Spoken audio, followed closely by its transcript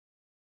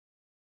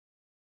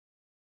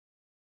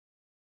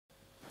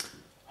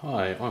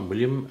Hi, I'm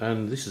William,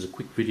 and this is a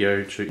quick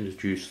video to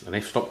introduce an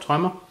f-stop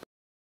timer.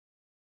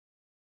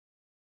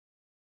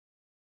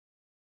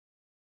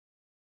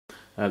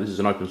 This is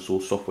an open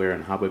source software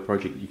and hardware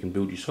project that you can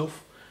build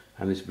yourself,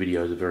 and this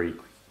video is a very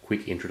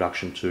quick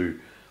introduction to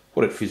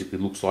what it physically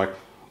looks like,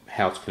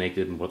 how it's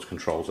connected and what its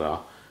controls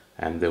are,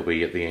 and there'll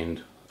be at the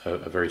end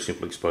a very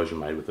simple exposure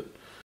made with it.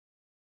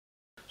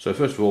 So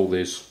first of all,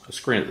 there's a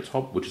screen at the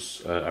top, which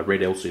is a red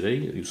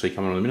LCD that you'll see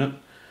coming in a minute.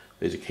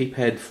 There's a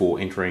keypad for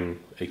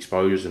entering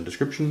exposures and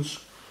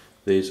descriptions.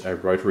 There's a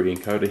rotary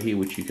encoder here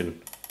which you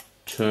can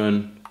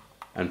turn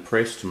and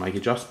press to make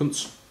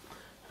adjustments.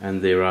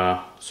 And there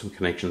are some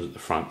connections at the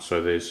front.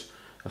 So there's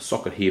a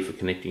socket here for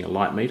connecting a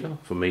light meter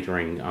for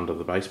metering under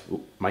the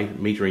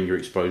metering your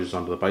exposures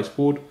under the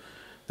baseboard.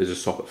 There's a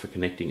socket for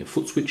connecting a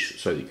foot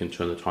switch so that you can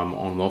turn the timer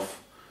on and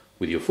off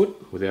with your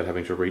foot without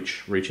having to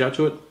reach out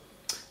to it.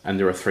 And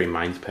there are three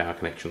mains power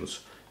connections.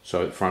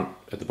 So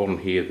at the bottom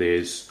here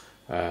there's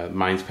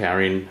mains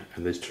power in,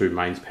 and there's two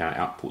mains power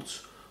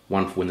outputs.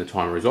 One for when the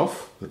timer is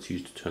off, that's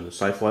used to turn the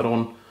safe light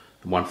on,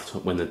 and one for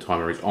when the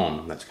timer is on,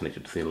 and that's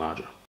connected to the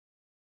enlarger.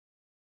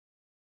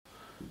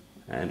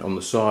 And on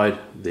the side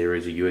there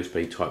is a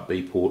USB type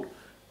B port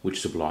which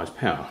supplies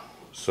power.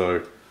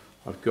 So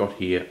I've got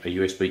here a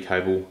USB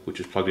cable which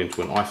is plugged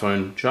into an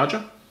iPhone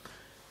charger,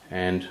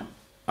 and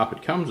up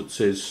it comes. It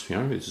says,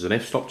 this is an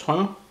f-stop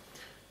timer,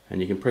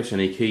 and you can press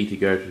any key to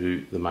go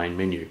to the main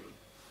menu.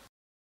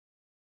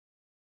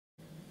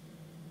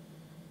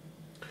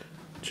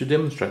 To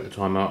demonstrate the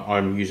timer,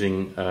 I'm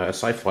using a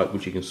safe light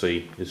which you can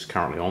see is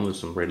currently on. There's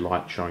some red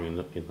light showing in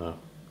the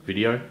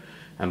video,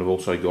 and I've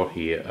also got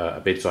here a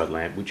bedside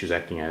lamp which is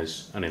acting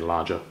as an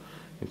enlarger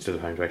instead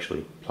of having to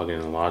actually plug in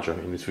an enlarger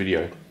in this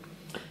video.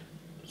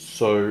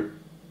 So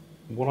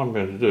what I'm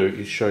going to do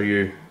is show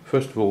you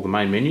first of all the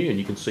main menu, and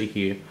you can see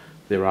here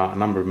there are a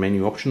number of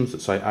menu options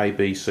that say A,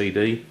 B, C,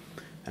 D,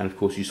 and of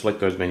course you select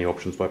those menu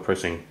options by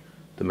pressing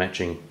the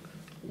matching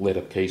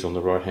letter keys on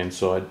the right hand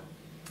side.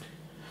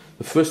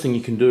 The first thing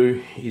you can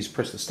do is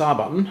press the star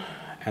button,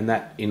 and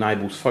that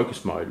enables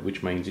focus mode,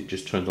 which means it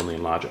just turns on the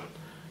enlarger.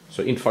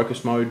 So in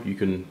focus mode you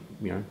can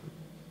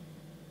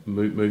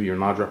move your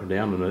enlarger up and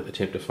down and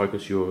attempt to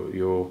focus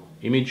your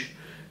image.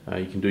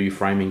 You can do your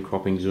framing,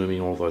 cropping, zooming,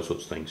 all those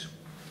sorts of things.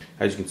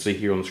 As you can see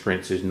here on the screen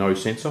it says no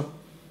sensor,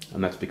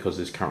 and that's because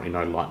there's currently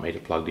no light meter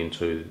plugged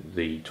into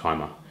the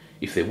timer.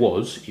 If there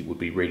was, it would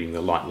be reading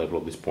the light level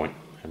at this point,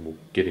 and we'll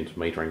get into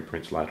metering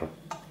prints later.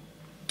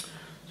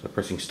 So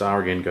pressing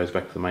star again goes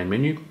back to the main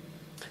menu,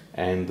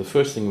 and the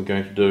first thing we're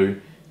going to do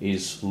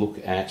is look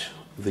at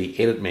the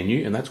edit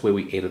menu, and that's where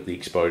we edit the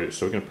exposure.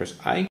 So we're going to press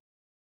A,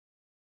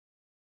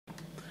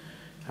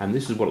 and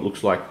this is what it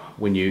looks like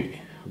when you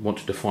want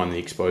to define the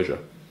exposure.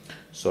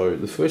 So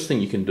the first thing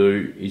you can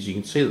do is you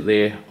can see that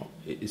there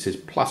it says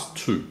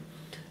 +2,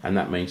 and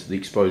that means the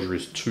exposure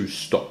is 2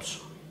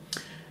 stops.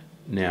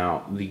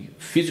 Now the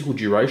physical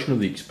duration of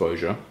the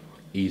exposure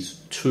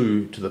is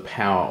 2 to the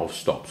power of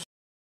stops.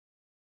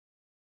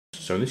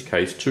 So in this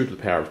case 2 to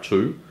the power of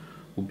 2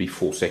 would be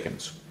 4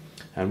 seconds.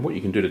 And what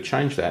you can do to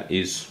change that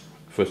is,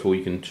 first of all,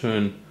 you can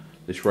turn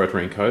this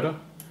rotary encoder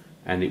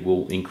and it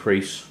will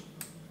increase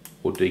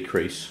or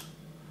decrease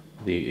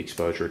the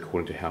exposure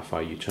according to how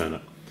far you turn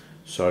it.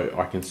 So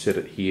I can set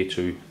it here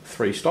to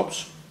 3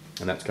 stops,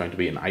 and that's going to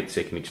be an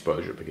 8-second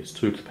exposure because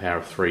 2 to the power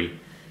of 3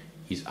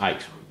 is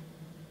 8.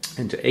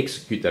 And to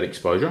execute that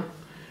exposure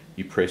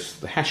you press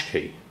the hash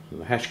key.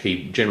 The hash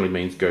key generally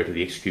means go to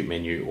the execute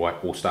menu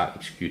or start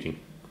executing.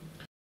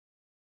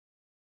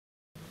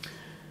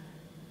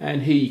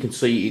 And here you can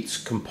see it's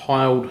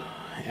compiled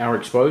our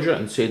exposure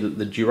and said that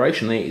the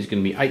duration there is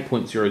going to be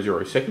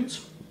 8.00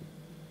 seconds.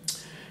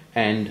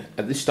 And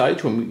at this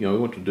stage, when we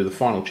want to do the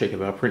final check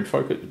of our print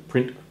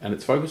and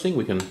its focusing,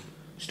 we can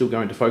still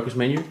go into focus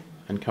menu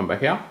and come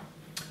back out,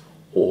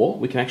 or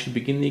we can actually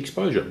begin the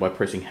exposure by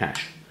pressing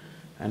hash.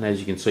 And as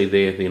you can see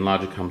there, the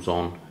enlarger comes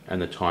on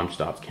and the time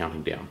starts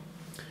counting down.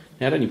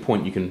 Now at any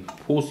point you can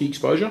pause the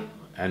exposure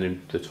and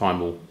then the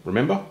time will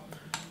remember,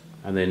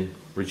 and then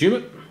resume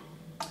it.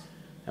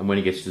 And when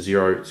it gets to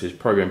 0, it says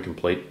program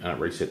complete, and it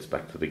resets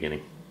back to the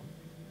beginning.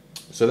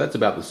 So that's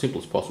about the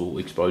simplest possible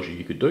exposure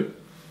you could do.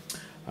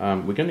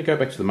 We're going to go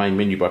back to the main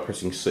menu by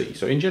pressing C.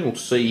 So in general,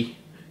 C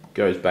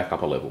goes back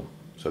up a level.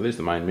 So there's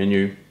the main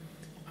menu.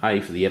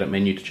 A for the edit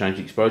menu to change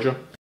the exposure.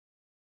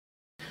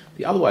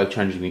 The other way of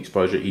changing the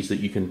exposure is that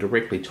you can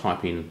directly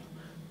type in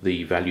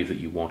the value that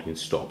you want in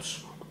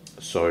stops.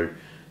 So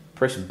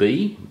press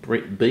B.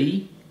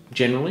 B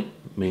generally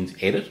means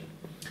edit,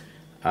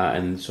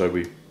 and so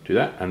we do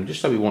that, and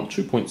just say we want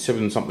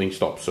 2.7 something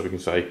stops, so we can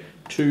say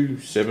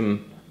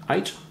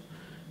 278,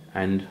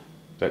 and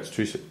that's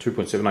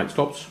 2.78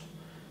 stops.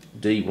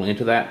 D will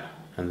enter that,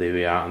 and there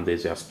we are, and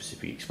there's our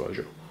specific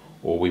exposure.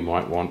 Or we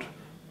might want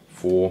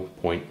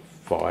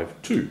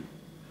 4.52,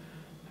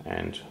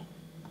 and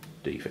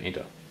D for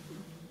enter.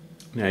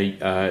 Now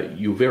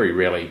you very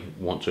rarely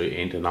want to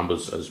enter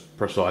numbers as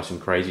precise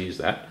and crazy as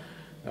that.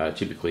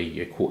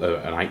 Typically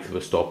an eighth of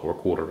a stop or a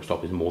quarter of a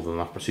stop is more than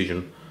enough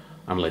precision,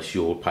 unless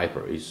your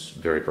paper is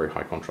very, very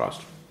high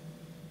contrast.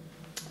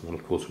 And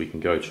of course we can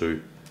go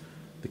to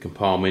the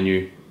compile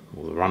menu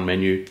or the run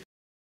menu,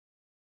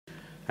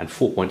 and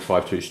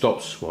 4.52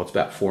 stops, well, it's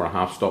about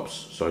 4.5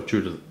 stops, so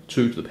 2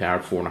 to the power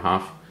of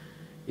 4.5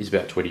 is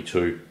about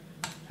 22,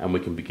 and we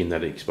can begin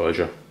that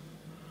exposure.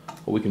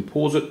 Or we can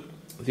pause it.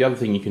 The other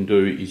thing you can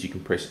do is you can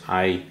press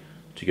A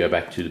to go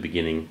back to the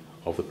beginning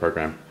of the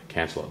program,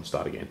 cancel it and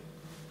start again.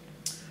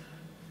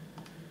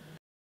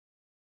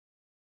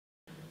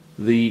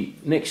 The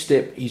next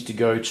step is to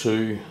go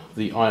to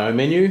the I/O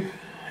menu,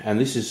 and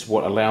this is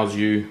what allows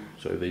you,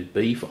 so the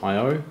B for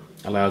I/O,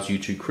 allows you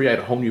to create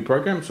a whole new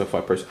program. So if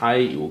I press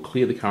A, it will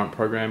clear the current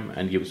program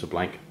and give us a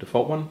blank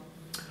default one.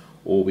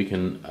 Or we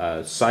can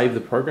save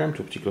the program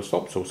to a particular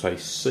stop, so we'll say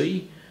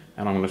C,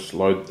 and I'm going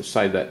to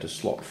save that to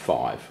slot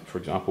 5. For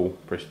example,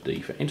 press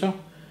D for enter,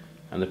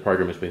 and the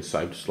program has been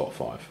saved to slot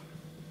 5.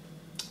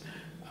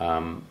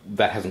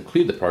 That hasn't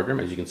cleared the program,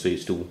 as you can see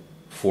it's still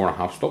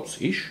 4.5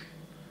 stops-ish.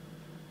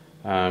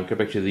 Go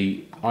back to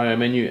the I/O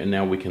menu, and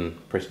now we can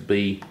press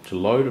B to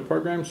load a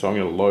program. So I'm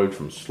going to load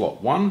from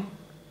slot 1,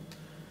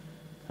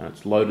 and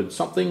it's loaded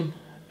something,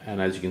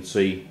 and as you can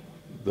see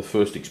the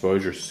first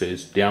exposure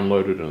says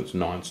downloaded and it's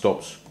 9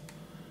 stops,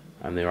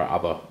 and there are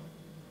other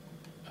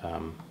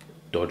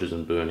dodges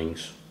and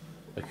burnings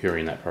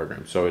occurring in that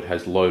program. So it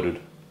has loaded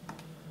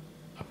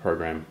a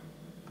program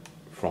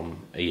from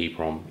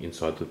EEPROM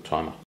inside the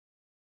timer.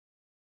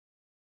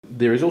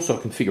 There is also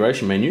a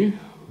configuration menu,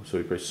 so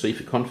we press C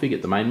for config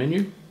at the main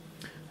menu,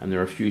 and there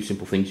are a few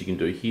simple things you can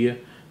do here.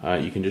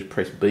 You can just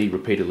press B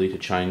repeatedly to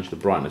change the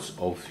brightness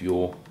of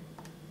your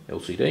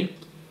LCD.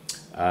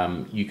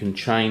 You can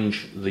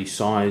change the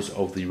size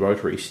of the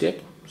rotary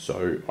step.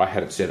 So I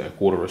had it set at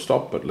 1/4 of a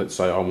stop, but let's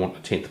say I want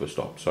 1/10 of a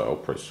stop. So I'll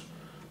press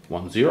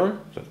 10, so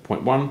that's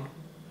 0.1,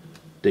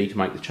 D to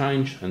make the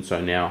change, and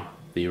so now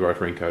the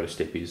rotary encoder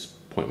step is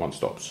 0.1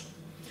 stops.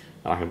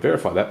 And I can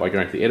verify that by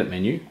going to the edit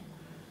menu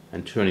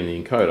and turning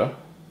the encoder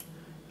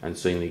and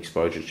seeing the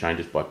exposure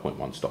changes by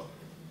 0.1 stop.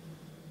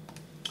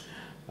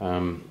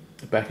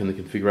 Back in the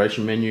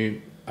configuration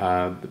menu,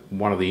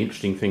 one of the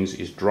interesting things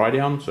is dry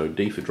down, so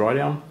D for dry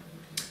down.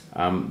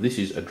 This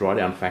is a dry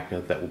down factor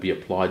that will be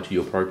applied to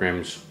your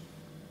programs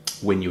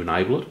when you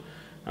enable it,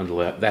 and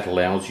that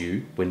allows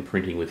you, when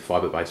printing with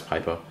fibre-based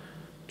paper,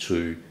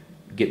 to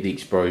get the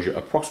exposure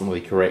approximately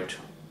correct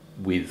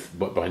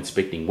by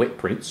inspecting wet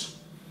prints,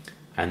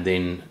 and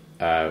then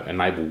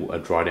enable a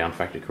dry down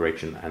factor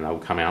correction, and they'll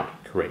come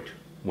out correct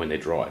when they're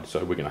dried. So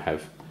we're going to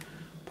have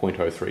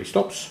 0.03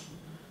 stops,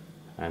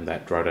 and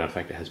that dry down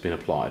factor has been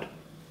applied.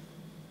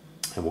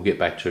 And we'll get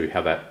back to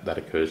how that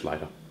occurs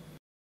later.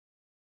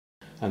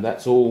 And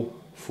that's all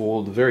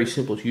for the very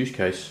simplest use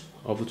case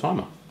of the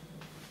timer.